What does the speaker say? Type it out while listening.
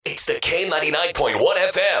K99.1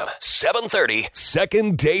 FM, 730.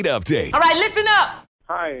 Second date update. All right, listen up.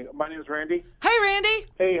 Hi, my name is Randy. Hey, Randy.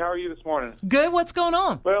 Hey, how are you this morning? Good. What's going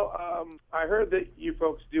on? Well, I heard that you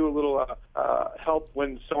folks do a little help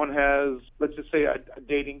when someone has, let's just say, a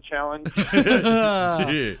dating challenge.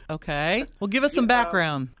 Okay. Well, give us some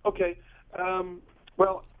background. Okay.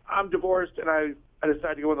 Well, I'm divorced, and I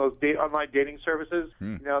decided to go on those online dating services,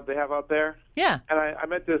 they have out there. Yeah. And I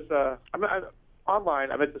met this,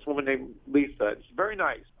 online, I met this woman named Lisa. She's very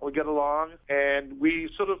nice. We got along, and we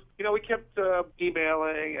sort of, we kept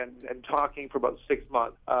emailing and talking for about 6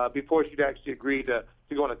 months before she'd actually agree to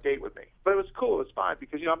go on a date with me. But it was cool. It was fine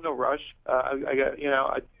because, I'm in no rush. I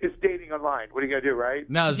got, it's dating online. What are you going to do, right?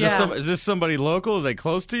 Now, is this somebody local? Are they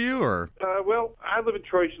close to you, or? Well, I live in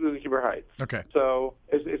Troy. She lives in Huber Heights. Okay. So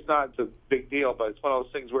it's not a big deal, but it's one of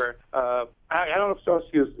those things where I don't know if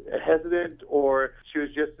she was hesitant or she was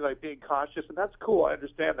just being cautious, and that's cool. I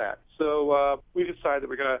understand that. So we decided that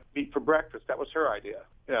we're going to meet for breakfast. That was her idea.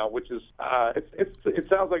 Which is it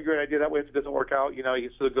sounds like a great idea. That way, if it doesn't work out, you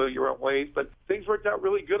sort of go your own ways. But things worked out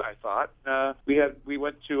really good, I thought. We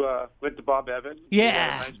went to Bob Evans. Yeah. We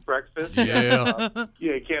had a nice breakfast. Yeah.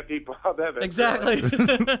 You can't beat Bob Evans. Exactly.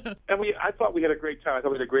 And I thought we had a great time. I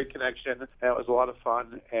thought we had a great connection, and it was a lot of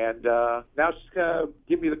fun. And now she's gonna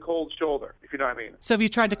give me the cold shoulder, if you know what I mean. So have you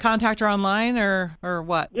tried to contact her online or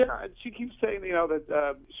what? Yeah, and she keeps saying,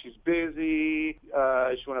 that she's busy,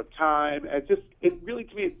 she won't have time. And it really,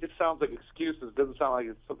 to me, it just sounds like excuses. It doesn't sound like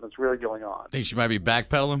it's something that's really going on. Think she might be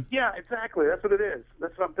backpedaling? Yeah, exactly. That's what it is.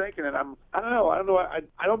 That's what I'm thinking. And I don't know.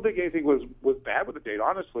 I don't think anything was bad with the date,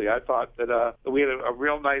 honestly. I thought that we had a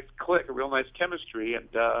real nice click, a real nice chemistry, and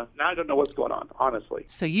now I don't know what's going on, honestly.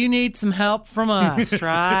 So you need some help from us,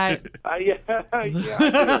 right? Yeah,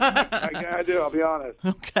 I do. I'll be honest.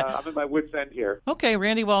 Okay. I'm at my wit's end here. Okay,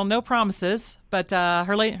 Randy. Well, no promises, but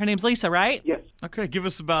her name's Lisa, right? Yes. Okay, give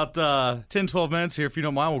us about 10, 12 minutes here. If you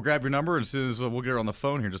don't mind, we'll grab your number, and as soon as we'll get her on the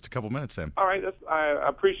phone here in just a couple minutes, Sam. All right. I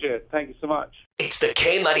appreciate it. Thank you so much. It's the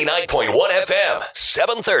K99.1 FM,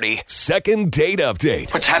 730. Second date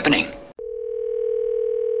update. What's happening?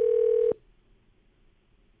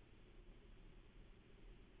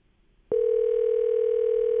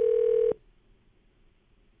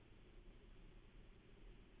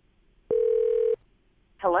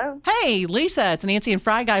 Hello. Hey, Lisa. It's Nancy and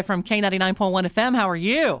Fry Guy from K99.1 FM. How are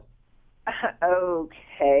you?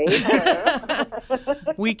 Okay. Hello.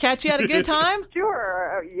 We catch you at a good time?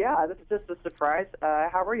 Sure. Yeah, this is just a surprise.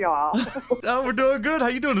 How are y'all? Oh, we're doing good. How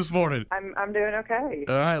you doing this morning? I'm doing okay.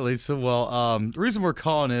 All right, Lisa. Well, the reason we're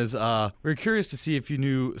calling is we're curious to see if you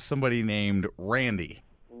knew somebody named Randy.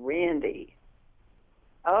 Randy.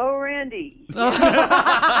 Oh, Randy. It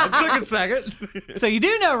took a second. So you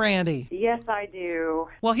do know Randy? Yes, I do.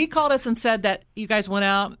 Well, he called us and said that you guys went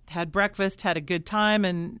out, had breakfast, had a good time,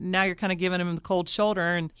 and now you're kind of giving him the cold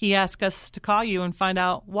shoulder, and he asked us to call you and find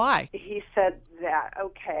out why. He said that.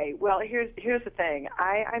 Okay. Well, here's the thing.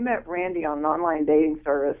 I met Randy on an online dating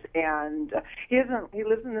service, and he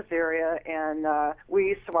lives in this area, and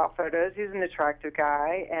we swap photos. He's an attractive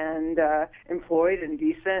guy and employed and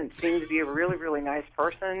decent. Seems to be a really, really nice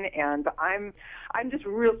person, and I'm just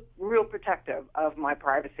real protective of my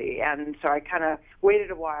privacy, and so I kind of waited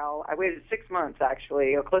a while. I waited 6 months,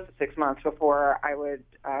 actually, or close to 6 months before I would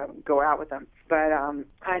go out with him. But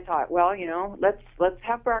I thought, well, let's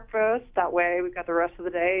have breakfast. That way, we've got the rest of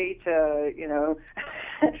the day to,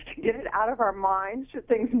 get it out of our minds should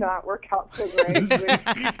things not work out so great.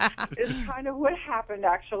 Which is kind of what happened,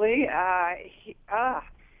 actually.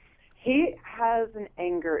 He has an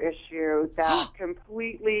anger issue that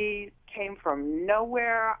completely came from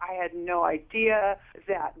nowhere. I had no idea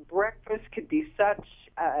that breakfast could be such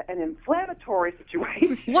an inflammatory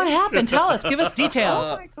situation. What happened? Tell us. Give us details.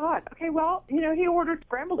 Oh, my God. Okay, well, he ordered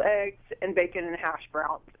scrambled eggs and bacon and hash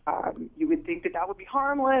browns. You would think that would be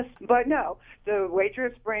harmless, but no. The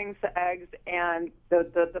waitress brings the eggs and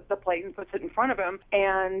the plate and puts it in front of him,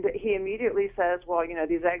 and he immediately says, well,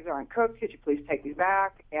 these eggs aren't cooked. Could you please take these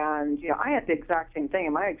back? And, I had the exact same thing,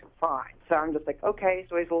 and my eggs were fine. So I'm just like, okay,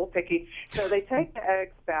 so he's a little picky. So they take the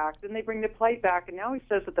eggs back, then they bring the plate back, and now he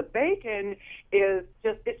says that the bacon is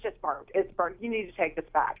it's just burnt. It's burnt. You need to take this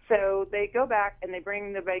back. So they go back, and they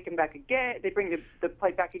bring the bacon back again. They bring the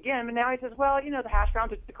plate back again, and now he says, well, the hash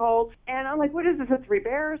browns are too cold. And I'm like, what is this, a Three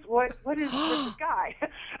Bears? What is this guy?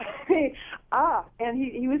 And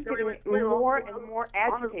he was getting more and more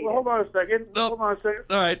agitated. Hold on a second.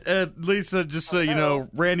 All right, Lisa, just so you know,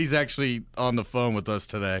 Randy's actually on the phone with us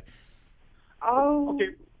today. Oh. Okay.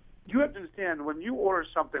 you have to understand when you order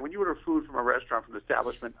something, when you order food from a restaurant, from an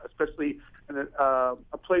establishment, especially in a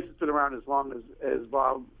place that's been around as long as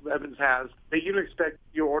Bob Evans has, that you don't expect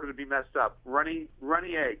your order to be messed up. Runny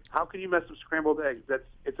eggs. How can you mess up scrambled eggs?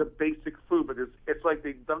 It's a basic food, but it's like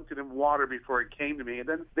they dunked it in water before it came to me, and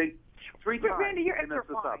then they three times. Randy, your eggs they were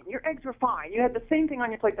messed us fine. up. Your eggs were fine. You had the same thing on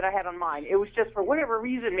your plate that I had on mine. It was just for whatever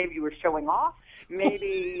reason. Maybe you were showing off.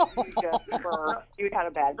 Maybe you'd had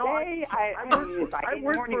a bad day. I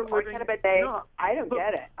work morning for a or living. had a bad day. No, I don't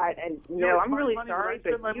get it. I'm really sorry,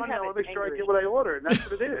 but my you money, have I want to make sure I anger get what I order, and that's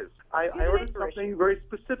what it is. I ordered anger something issue. very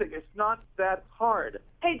specific. It's not that hard.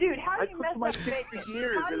 Hey, dude, how do I you cooked mess for my up kids bacon? for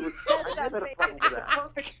years. How do you I mess never up had a bacon? problem with It's a that.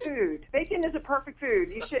 perfect food. Bacon is a perfect food.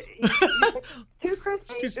 You should too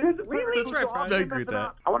crispy. It is Really? That's right, Fran. I agree with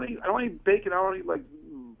that. I don't want to eat bacon. I don't want to eat like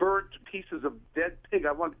burnt pieces of dead pig.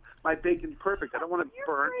 I want my bacon perfect. I don't want it You're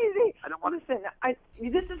burnt. crazy. I don't want Listen,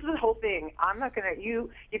 this is the whole thing. I'm not going to. You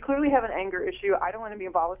clearly have an anger issue. I don't want to be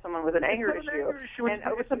involved with someone with an anger It's not an issue. anger issue. And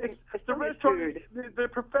over something. It's the something restaurant. food. They're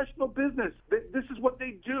professional business. This is what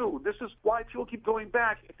they do. This is why people keep going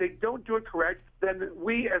back. If they don't do it correct, then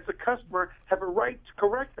we, as a customer, have a right to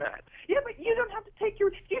correct that. Yeah, but you don't have to take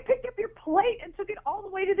your. You picked up your plate and took it all the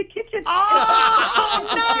way to the kitchen. Oh,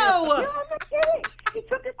 No, no! I'm not kidding. He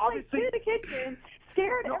took his plate Obviously- to the kitchen.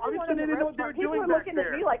 Scared No, everyone obviously in the they didn't know what they restaurant. were People doing were back looking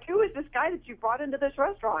there. at me like, "Who is this guy that you brought into this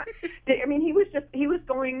restaurant?" I mean, he was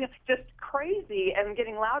going just crazy and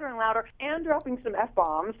getting louder and louder and dropping some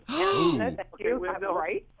f-bombs. And no, thank you. well, I'm no.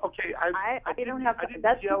 right. Okay, I don't have. I didn't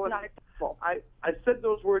That's yell not at- acceptable. I said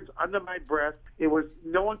those words under my breath. It was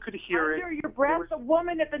no one could hear Under it. your breath, There the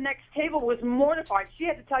woman at the next table was mortified. She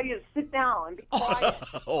had to tell you to sit down and be quiet.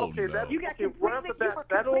 Oh, Okay, no. that, You got okay, right off the completely- you were bat,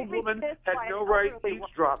 that old completely woman pissed had by no an right elderly woman.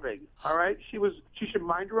 eavesdropping. All right, she should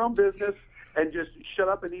mind her own business and just shut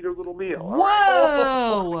up and eat her little meal. all right?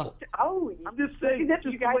 Whoa! Oh, I'm just saying, this, it's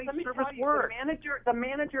just you guys, the way let me service tell you, works. the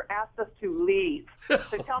manager asked us to leave.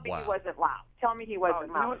 So tell me Wow. he wasn't loud. Tell me he wasn't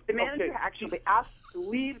you know loud. what? The manager Okay. actually asked to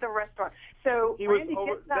leave the restaurant. So He was Randy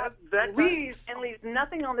over- gets up, that guy- leaves, and leaves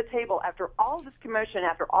nothing on the table after all this commotion,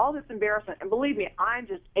 after all this embarrassment. And believe me, I'm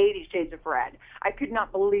just 80 shades of red. I could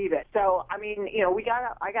not believe it. So, I mean,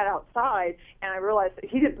 I got outside, and I realized that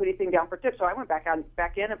he didn't put anything down for tips. So I went back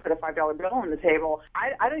in and put a $5 bill on the table.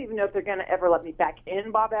 I don't even know if they're going to ever let me back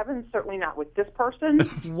in Bob Evans. Certainly not with this person.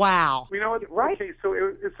 Wow. You know what? Right. Okay, so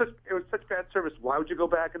it was such bad service. Why would you go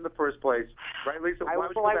back in the first place? Right, Lisa? Why would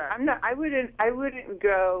you go back? I wouldn't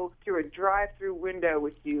go through a drive-through window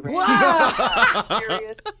with you. Randy. Wow.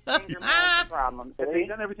 Serious anger management problems. If they'd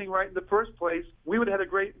done everything right in the first place, we would have had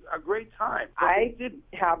a great time. But I did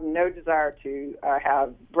have no desire to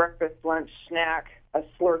have breakfast, lunch, snack, a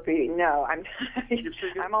Slurpee. No,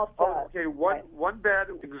 I'm all set. Oh, okay, one bad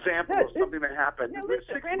example No, of something that happened. No, We're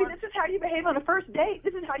listen, 6 Randy, months- this is how you behave on a first date.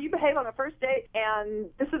 This is how you behave on a first date, and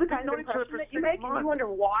this is the kind of known each other impression for that you 6 make, and months. you wonder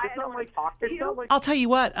why It's I don't not want like to talk to it's you. not like I'll tell you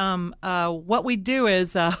what we do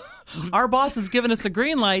is our boss has given us a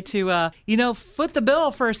green light to, foot the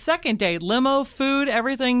bill for a second date. Limo, food,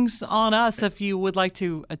 everything's on us if you would like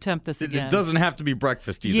to attempt this again. It doesn't have to be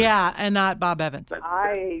breakfast either. Yeah, and not Bob Evans.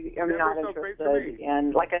 I am That not works out great for interested, me.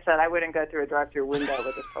 and like I said, I wouldn't go through a drive-through window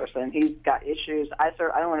with this person. He's got issues. I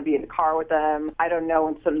don't want to be in the car with him. I don't know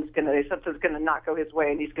when something's gonna not go his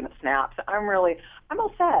way, and he's gonna snap. So I'm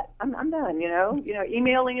all set. I'm done.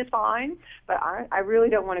 Emailing is fine, but I really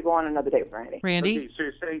don't want to go on another date with Randy. Randy?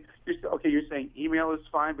 Okay, so you're saying email is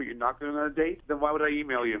fine, but you're not going on a date? Then why would I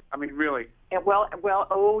email you? I mean, really? And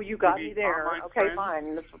you got Maybe me there. online Okay, friends?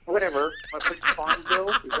 fine. Whatever. My phone bill?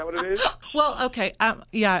 Is that what it is? Well, okay.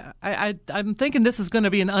 I'm thinking this is going to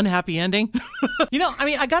be an unhappy ending.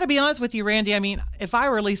 I got to be honest with you, Randy. I mean, if I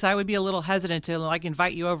were Lisa, I would be a little hesitant to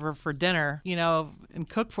invite you over for dinner, and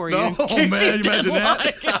cook for you. in Oh, case man, you you didn't imagine that?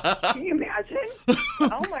 like it. Can you imagine?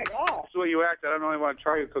 Oh my gosh. That's the way you act. I don't really want to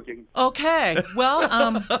try your cooking. Okay.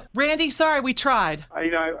 Well, Randy, sorry, we tried. I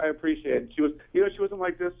appreciate it. She wasn't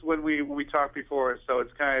like this when we talked before, so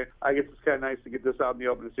it's I guess it's kind of nice to get this out in the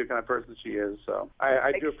open to see what kind of person she is. So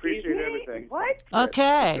I do appreciate Excuse me? everything. What?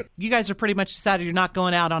 Okay. You guys are pretty much decided you're not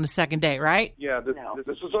going out on a second date, right? Yeah, this No. was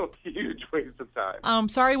a huge waste of time.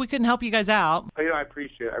 Sorry we couldn't help you guys out. I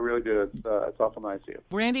appreciate it. I really do. It's awful nice of you.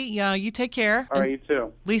 Randy, you take care. All right, you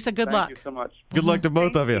too. Lisa, good Thank luck. you so much. Good luck to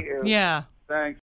both of you. Thank you. Yeah. Thanks.